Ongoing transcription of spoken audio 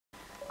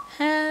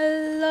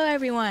Hello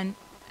everyone,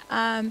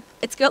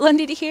 it's Girl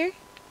Lundity here.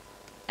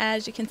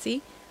 As you can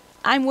see,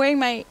 I'm wearing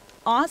my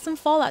awesome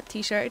Fallout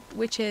t-shirt,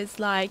 which is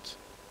like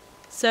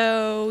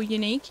so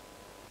unique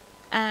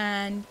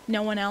and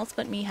no one else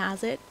but me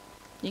has it.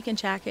 You can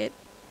check it.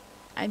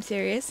 I'm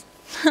serious.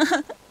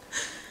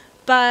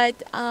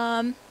 But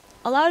a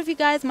lot of you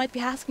guys might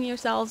be asking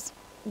yourselves,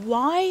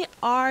 why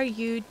are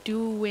you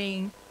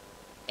doing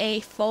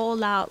a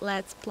Fallout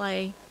Let's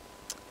Play?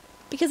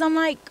 Because I'm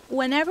like,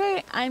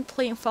 whenever I'm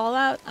playing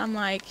Fallout, I'm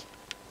like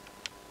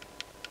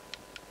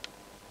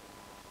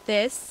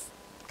this,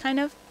 kind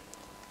of.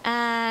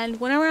 And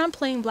whenever I'm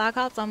playing Black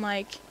Ops, I'm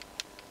like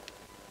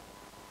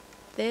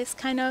this,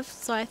 kind of.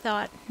 So I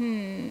thought,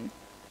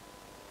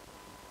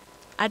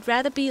 I'd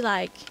rather be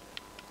like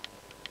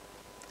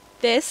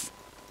this,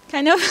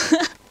 kind of.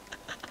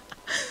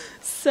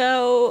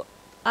 So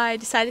I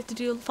decided to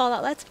do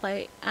Fallout Let's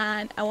Play,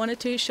 and I wanted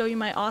to show you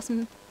my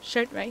awesome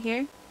shirt right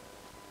here.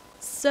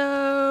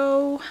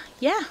 So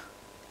yeah.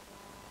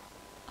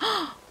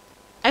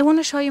 I want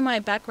to show you my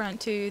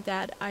background too,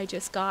 that I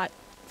just got.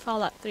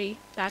 Fallout 3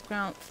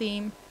 background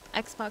theme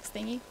Xbox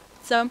thingy.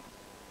 So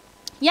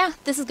yeah,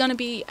 this is gonna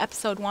be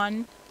episode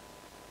 1,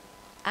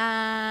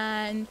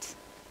 and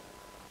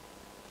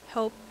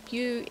hope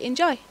you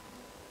enjoy.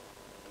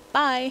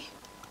 Bye.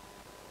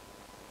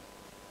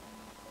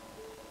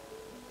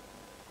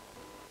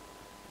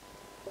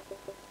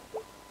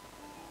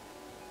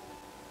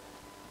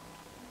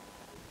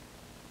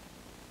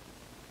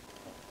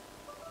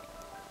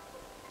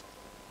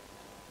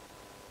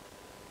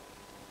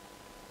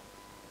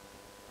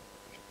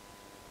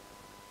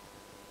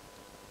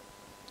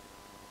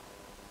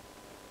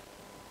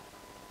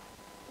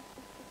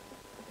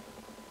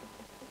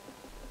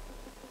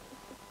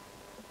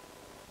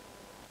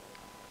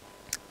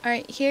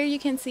 Alright, here you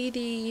can see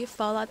the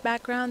Fallout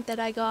background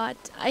that I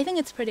got. I think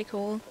it's pretty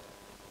cool.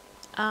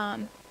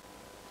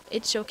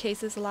 It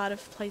showcases a lot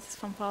of places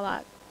from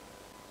Fallout.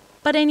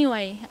 But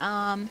anyway,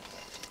 let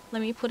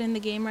me put in the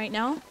game right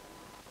now,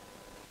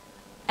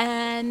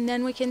 and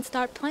then we can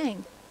start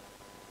playing.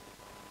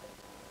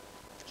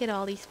 Look at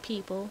all these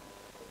people.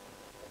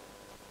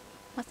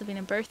 Must have been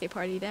a birthday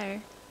party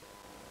there.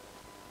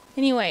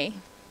 Anyway.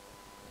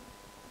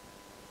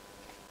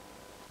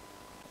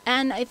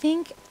 And I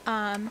think,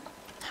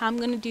 how I'm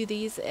gonna do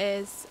these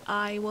is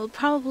I will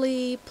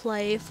probably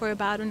play for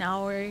about an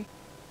hour,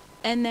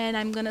 and then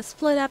I'm gonna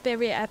split up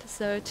every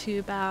episode to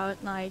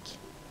about like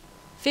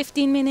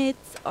 15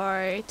 minutes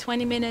or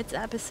 20 minutes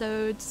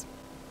episodes.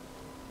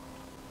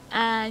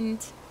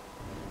 And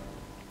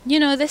you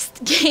know, this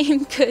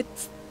game could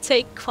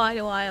take quite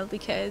a while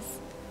because,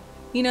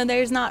 you know,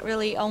 there's not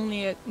really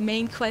only a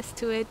main quest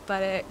to it,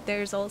 but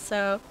there's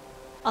also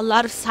a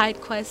lot of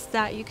side quests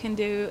that you can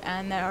do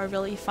and that are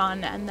really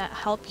fun and that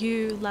help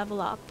you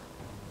level up.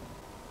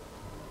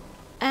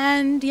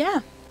 And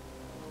yeah,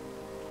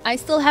 I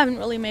still haven't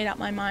really made up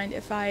my mind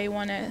if I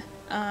want to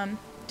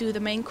do the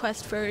main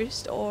quest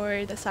first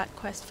or the side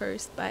quest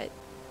first, but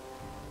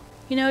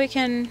you know, we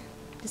can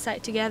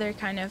decide together,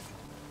 kind of.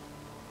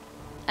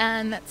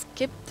 And let's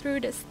skip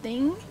through this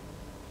thing.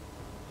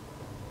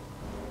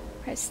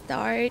 Press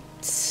start.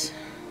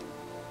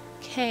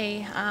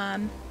 Okay,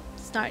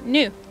 start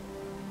new.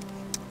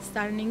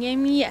 Start a new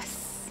game,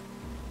 yes.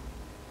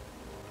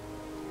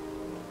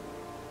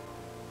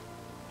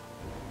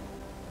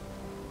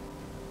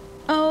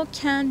 Oh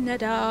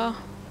Canada,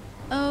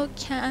 oh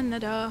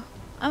Canada.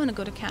 I want to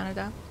go to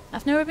Canada.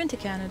 I've never been to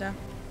Canada.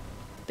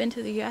 Been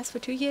to the US for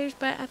 2 years,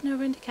 but I've never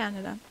been to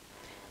Canada.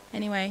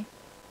 Anyway,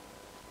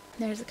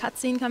 there's a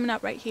cutscene coming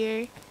up right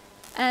here,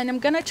 and I'm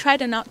gonna try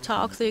to not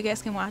talk so you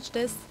guys can watch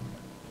this.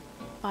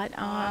 But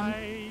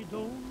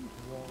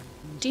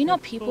do you know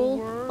people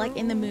like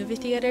in the movie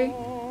theater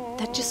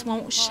that just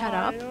won't shut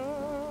up,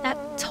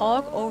 that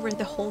talk over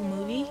the whole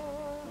movie?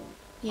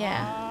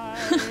 Yeah.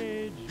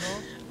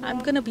 I'm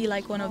gonna be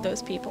like one of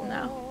those people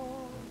now.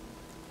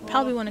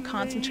 Probably want to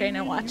concentrate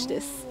and watch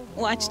this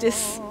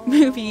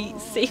movie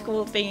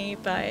sequel thingy,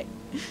 but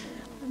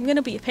I'm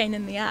gonna be a pain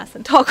in the ass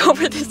and talk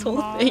over this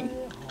whole thing.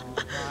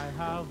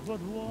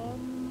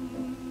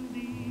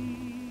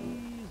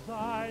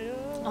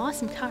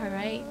 Awesome car,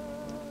 right?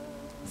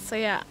 So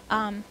yeah,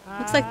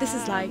 looks like this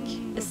is like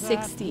a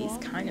 60s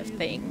kind of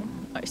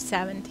thing, or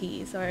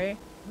 70s, or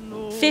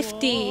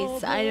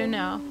 50s, I don't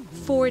know,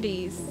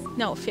 40s,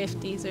 no,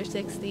 50s or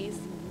 60s.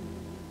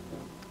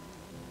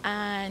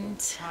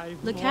 And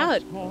look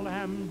out!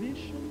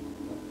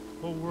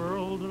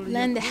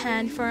 Lend a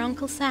hand for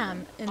Uncle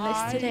Sam,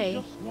 enlist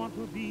today.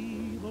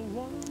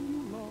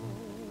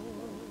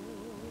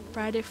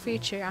 Brighter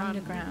future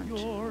underground,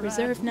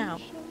 reserve now.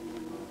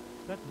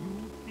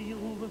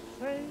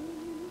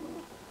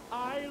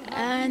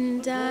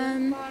 And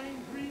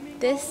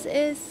this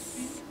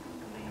is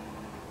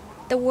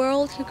the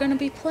world you're gonna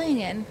be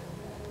playing in.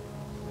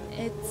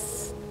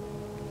 It's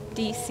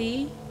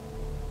DC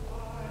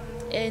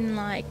in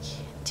like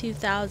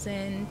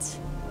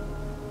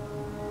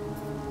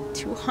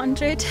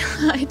 2200.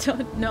 I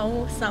don't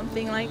know,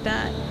 something like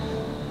that.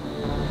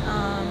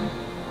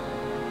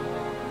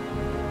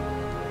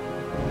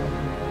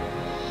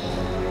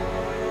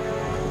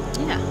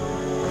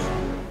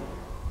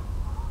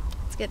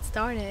 get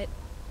started.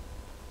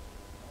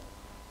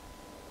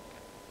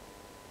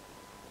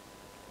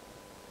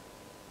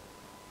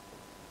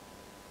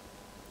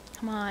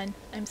 Come on,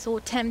 I'm so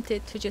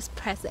tempted to just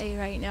press A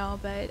right now,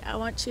 but I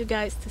want you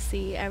guys to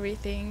see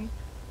everything.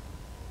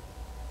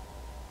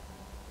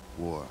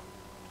 War.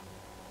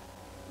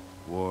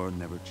 War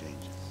never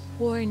changes.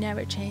 War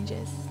never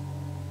changes.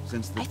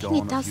 Since the I think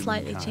dawn it does of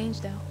slightly humankind,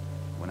 change though.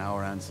 when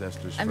our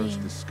ancestors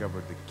first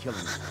discovered the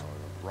killing power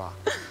of rock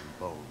and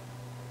bone,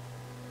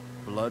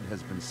 blood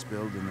has been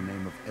spilled in the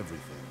name of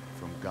everything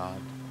from God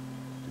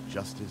to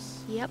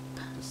justice Yep.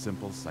 to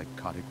simple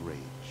psychotic rage.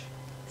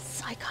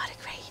 Psychotic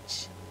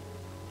rage.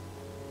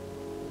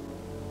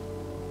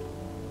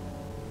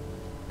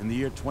 In the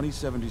year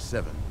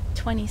 2077,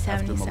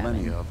 2077. after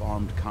millennia of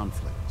armed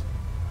conflict,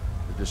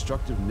 the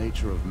destructive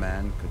nature of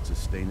man could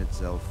sustain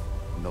itself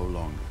no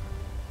longer.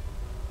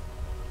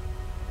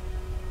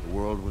 The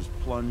world was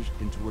plunged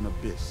into an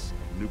abyss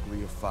of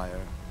nuclear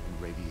fire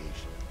and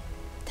radiation.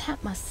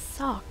 That must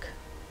suck.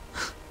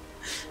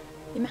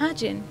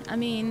 Imagine, I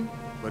mean...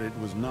 But it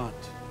was not,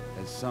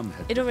 as some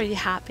had... It already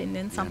happened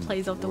in some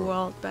place of the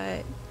world,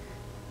 but...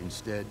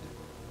 Instead,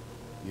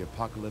 the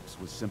apocalypse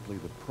was simply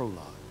the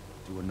prologue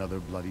to another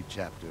bloody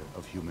chapter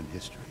of human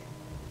history.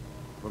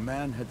 For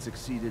man had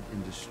succeeded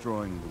in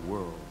destroying the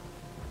world.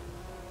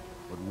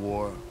 But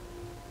war...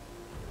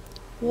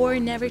 War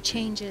never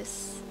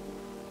changes.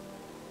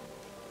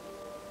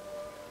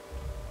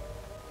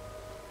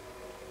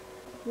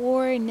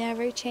 War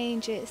never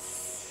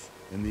changes.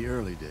 In the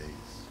early days,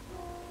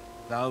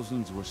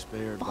 thousands were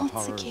spared the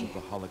horrors of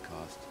the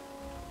Holocaust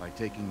by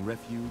taking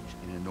refuge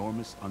in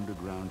enormous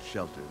underground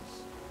shelters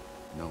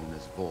known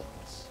as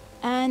vaults.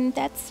 And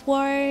that's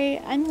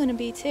where I'm gonna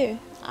be too.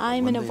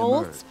 I'm in a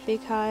vault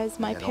because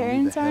my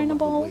parents are in a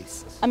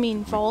vault. I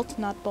mean vault,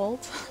 not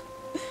bolt.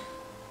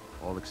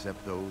 All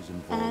except those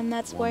involved. And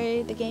that's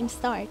where the game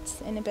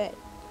starts in a bit.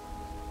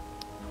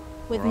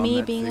 With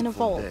me being in a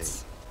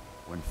vault.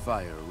 When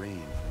fire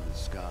rained from the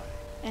sky.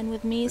 And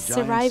with me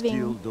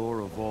surviving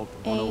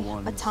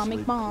an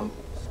atomic bomb.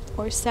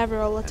 Or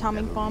several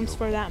atomic bombs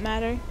for that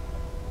matter.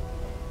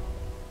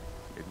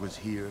 It was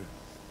here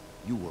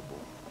you were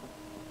born.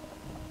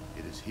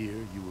 It is here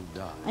you will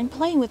die. I'm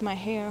playing with my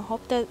hair.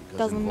 Hope that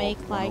doesn't make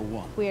like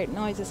weird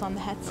noises on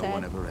the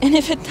headset. And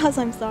if it does,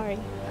 I'm sorry.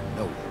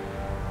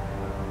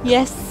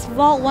 Yes,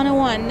 Vault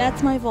 101.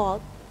 That's my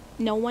vault.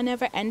 No one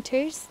ever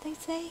enters, they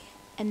say,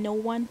 and no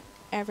one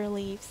ever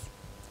leaves.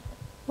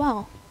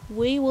 Well,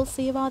 we will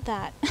see about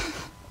that.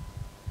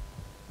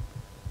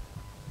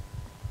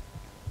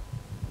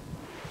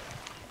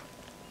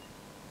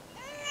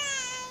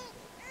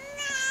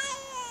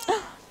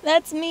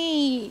 That's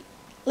me!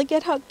 Look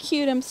at how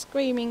cute I'm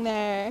screaming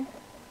there.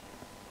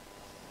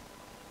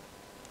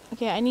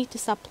 Okay, I need to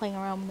stop playing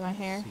around with my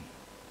hair.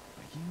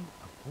 Are you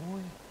a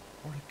boy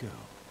or a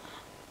girl?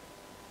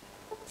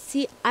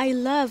 See, I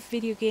love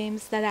video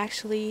games that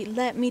actually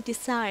let me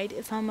decide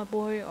if I'm a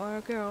boy or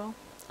a girl.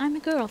 I'm a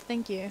girl,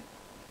 thank you.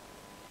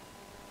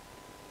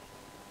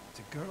 It's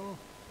a girl?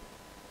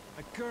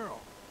 A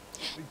girl!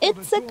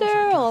 It's a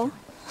girl!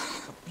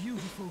 A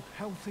beautiful,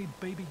 healthy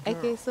baby girl.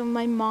 Okay, so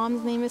my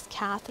mom's name is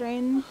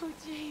Catherine. Oh,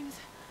 James.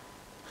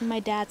 And my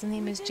dad's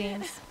name is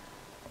James.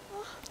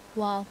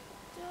 Well,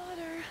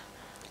 Daughter.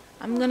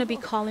 I'm gonna be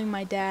calling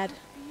my dad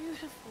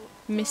Beautiful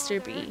Mr.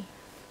 B.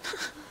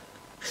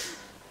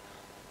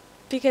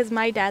 Because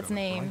my dad's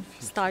name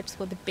starts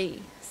with a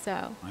B,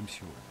 so I'm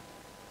sure.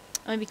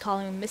 I'm gonna be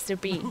calling him Mr.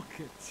 B. Look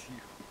at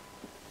you.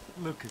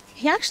 Look at you.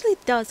 He actually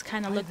does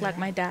kind of look like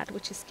my dad,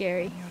 which is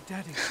scary. And your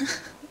daddy.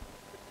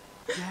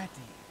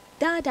 Daddy.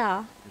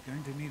 Dada. You're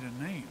going to need a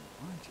name,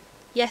 aren't you?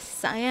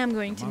 Yes, I am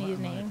going to Your need a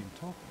mother and I have name. been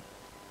talking.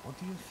 What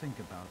do you think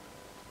about...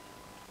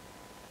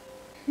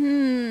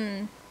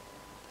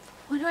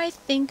 What do I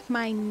think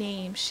my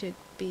name should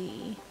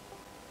be?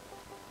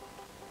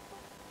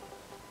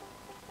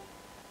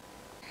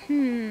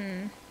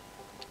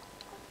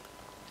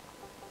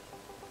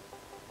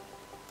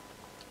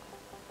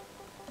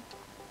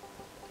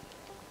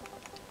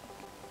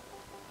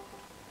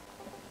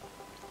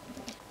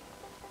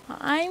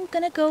 I'm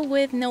gonna go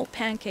with no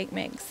pancake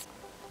mix.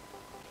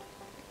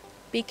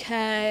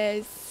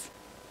 Because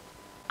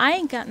I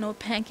ain't got no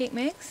pancake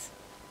mix.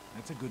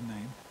 That's a good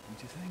name,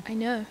 don't you think? I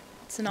know.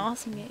 It's an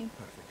awesome game.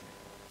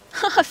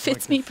 Perfectly.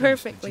 Fits me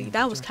perfectly.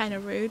 That was kind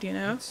of rude, you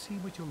know. Let's see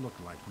what you'll look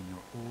like when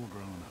you're all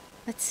grown up.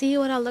 Let's see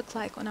what I'll look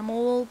like when I'm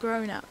all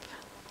grown up.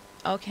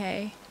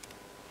 Okay.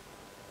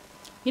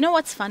 You know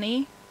what's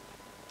funny?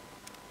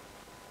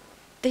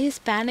 The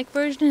Hispanic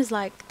version is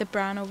like the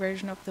browner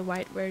version of the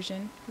white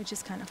version, which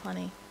is kind of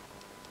funny.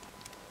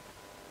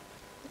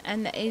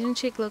 And the Asian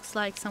chick looks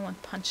like someone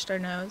punched her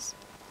nose.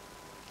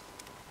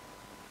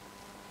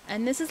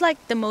 And this is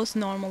like the most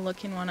normal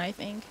looking one, I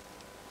think.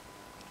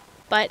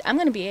 But I'm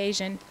gonna be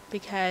Asian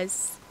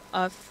because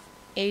of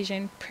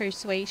Asian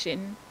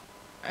persuasion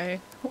or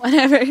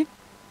whatever.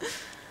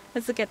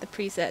 Let's look at the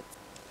presets.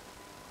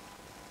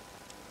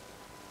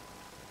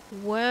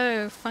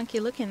 Whoa, funky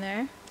looking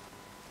there.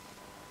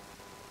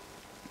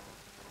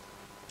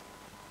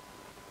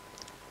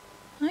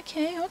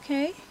 Okay,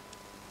 okay.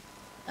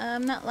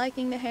 I'm not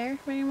liking the hair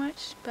very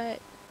much, but...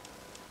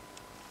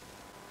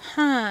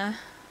 Huh.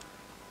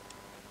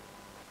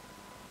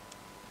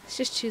 Let's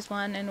just choose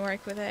one and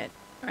work with it.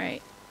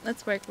 Alright,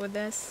 let's work with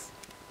this.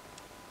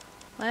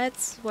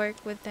 Let's work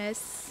with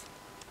this.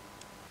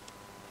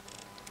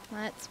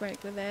 Let's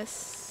work with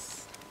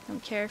this.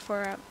 Don't care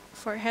for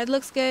forehead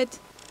looks good.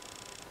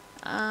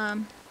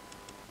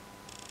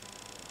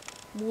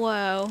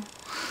 Whoa.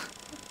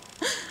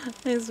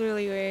 It's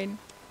really weird.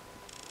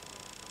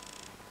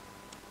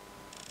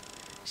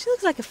 She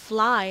looks like a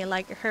fly,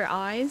 like her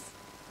eyes.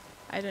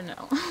 I don't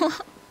know.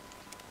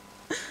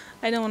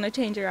 I don't want to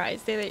change her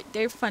eyes.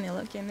 They're funny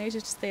looking. They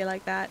just stay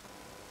like that.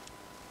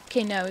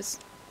 Okay, nose.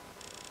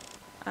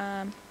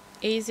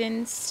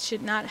 Asians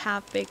should not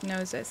have big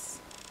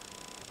noses.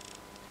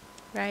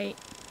 Right?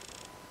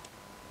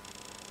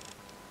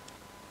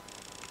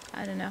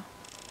 I don't know.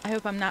 I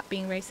hope I'm not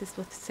being racist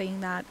with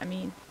saying that. I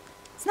mean,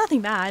 it's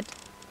nothing bad.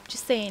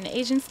 Just saying,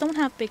 Asians don't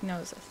have big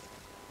noses.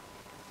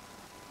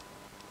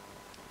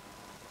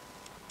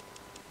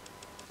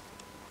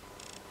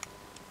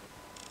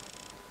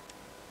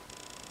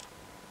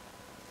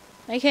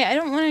 Okay, I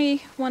don't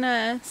really want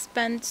to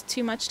spend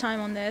too much time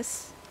on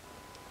this.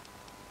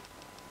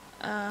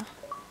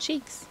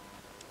 Cheeks.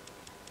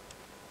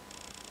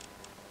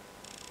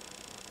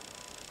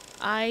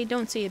 I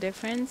don't see a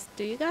difference.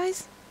 Do you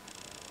guys?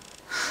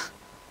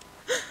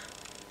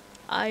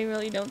 I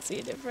really don't see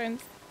a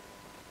difference.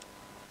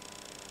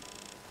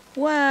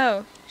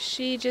 Wow,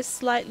 she just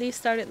slightly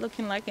started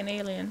looking like an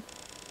alien.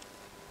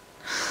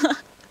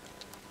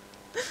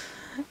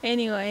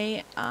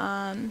 Anyway,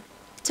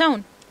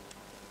 tone.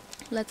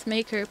 Let's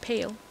make her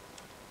pale.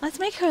 Let's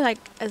make her like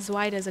as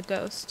white as a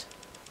ghost.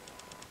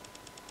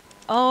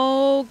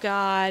 Oh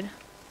god.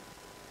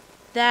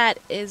 That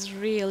is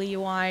really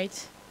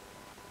white.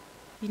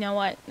 You know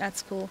what?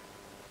 That's cool.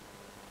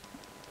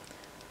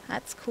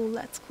 That's cool,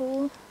 that's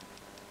cool.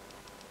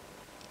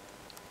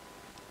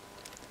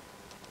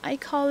 Eye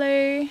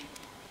color.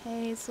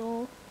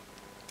 Hazel.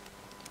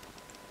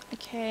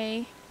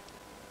 Okay.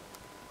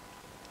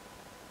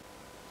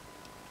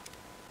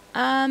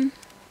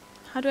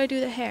 How do I do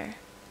the hair?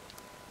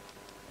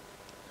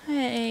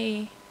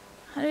 Hey,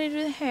 how do I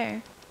do the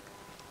hair?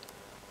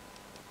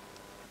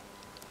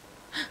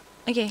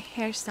 Okay,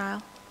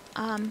 hairstyle.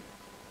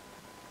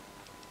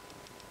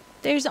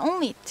 There's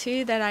only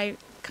two that I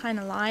kind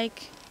of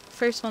like.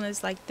 First one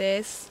is like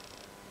this.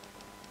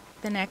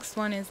 The next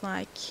one is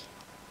like...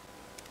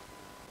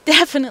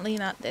 Definitely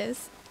not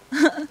this.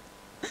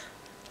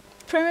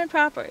 Prim and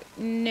proper.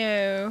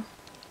 No.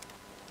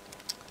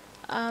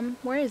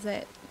 Where is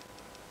it?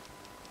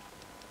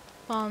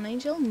 Fallen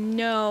angel?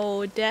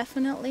 No,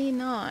 definitely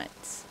not.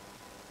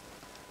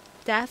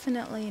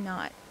 Definitely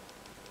not.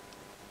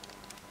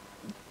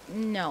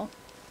 No.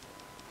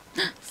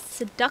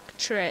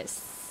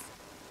 Seductress.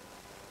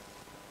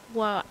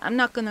 Well, I'm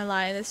not gonna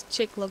lie, this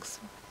chick looks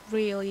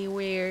really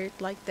weird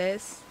like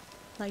this.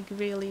 Like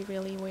really,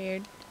 really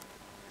weird.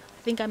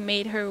 I think I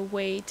made her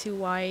way too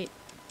white.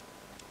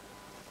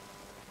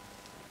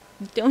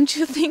 Don't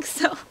you think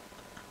so?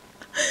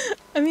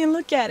 I mean,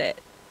 look at it.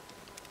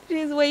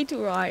 She's way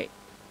too white.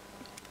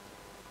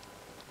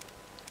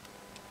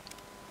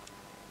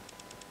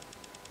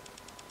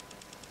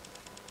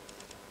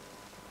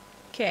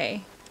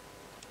 Okay.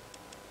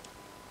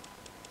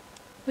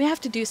 We have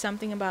to do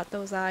something about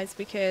those eyes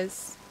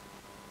because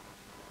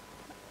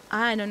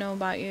I don't know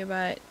about you,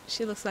 but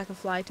she looks like a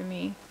fly to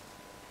me.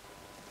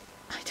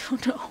 I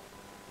don't know.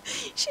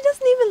 She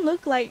doesn't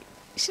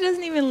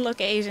even look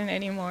Asian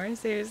anymore,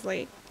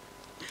 seriously.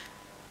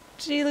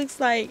 She looks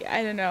like,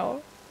 I don't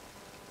know.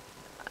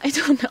 I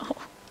don't know.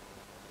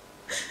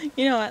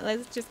 You know what,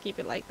 let's just keep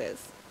it like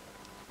this.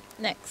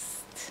 Next.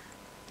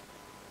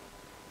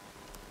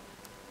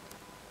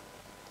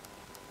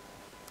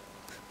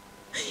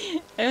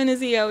 I wanna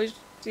see how we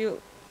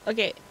do.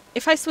 Okay,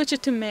 if I switch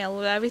it to male,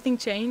 will everything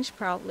change?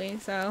 Probably,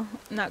 so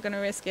I'm not gonna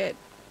risk it.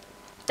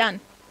 Done.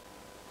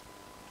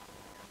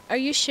 Are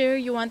you sure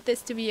you want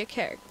this to be a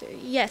character?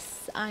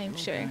 Yes, I'm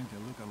sure. You're going to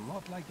look a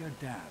lot like your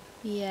dad.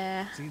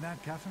 Yeah. See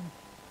that, Catherine?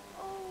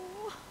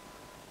 Oh,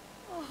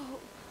 oh,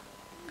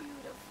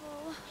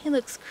 beautiful. He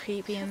looks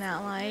creepy in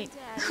that light.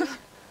 Daddy.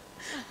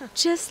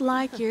 Just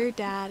like your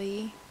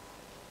daddy.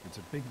 It's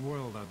a big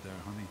world out there,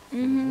 honey.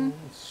 Mhm. Full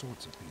of all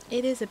sorts of people.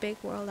 It is a big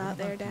world What out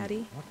there, about you?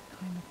 daddy. What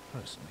kind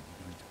of person are you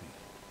going to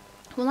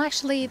be? Well,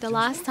 actually, the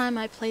last time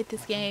I played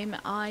this game,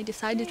 I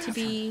decided to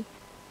be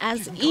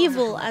as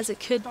evil as it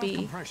could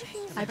be.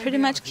 I pretty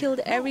much killed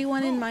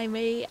everyone in my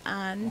way,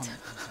 and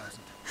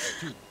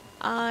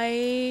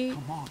I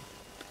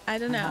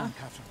don't know.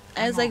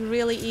 I was like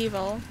really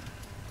evil.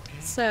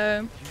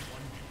 So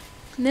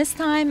this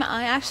time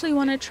I actually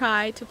want to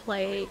try to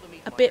play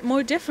a bit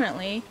more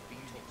differently.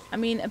 I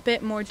mean, a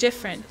bit more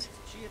different.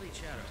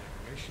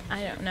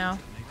 I don't know.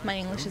 My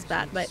English is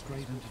bad, but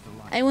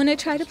I want to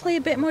try to play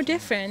a bit more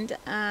different,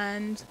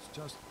 and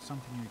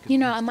you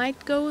know, I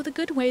might go the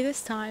good way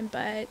this time,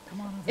 but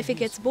if it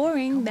gets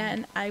boring,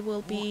 then I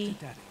will be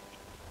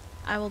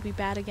I will be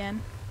bad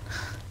again.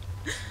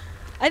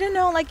 I don't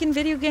know, like in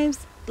video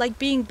games, like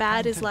being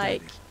bad is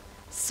like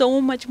so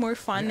much more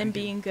fun than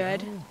being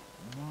good.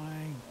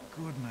 My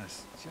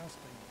goodness, just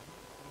a year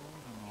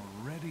old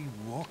and already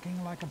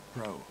walking like a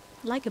pro.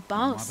 Like a Your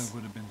boss. mother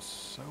would have been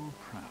so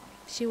proud.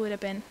 She would have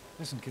been.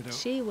 Listen, kiddo.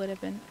 She would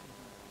have been.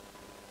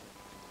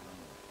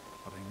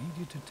 But I need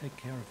you to take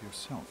care of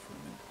yourself for a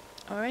minute.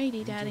 Alrighty,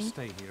 You Daddy. just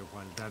stay here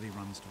while Daddy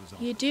runs to his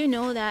office. You do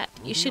know that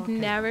We'll you be should okay.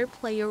 never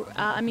play your,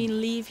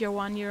 leave your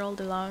 1-year-old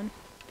alone.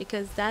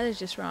 Because that is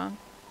just wrong.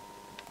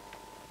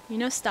 You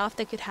know stuff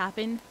that could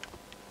happen?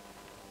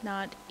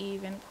 Not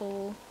even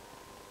cool.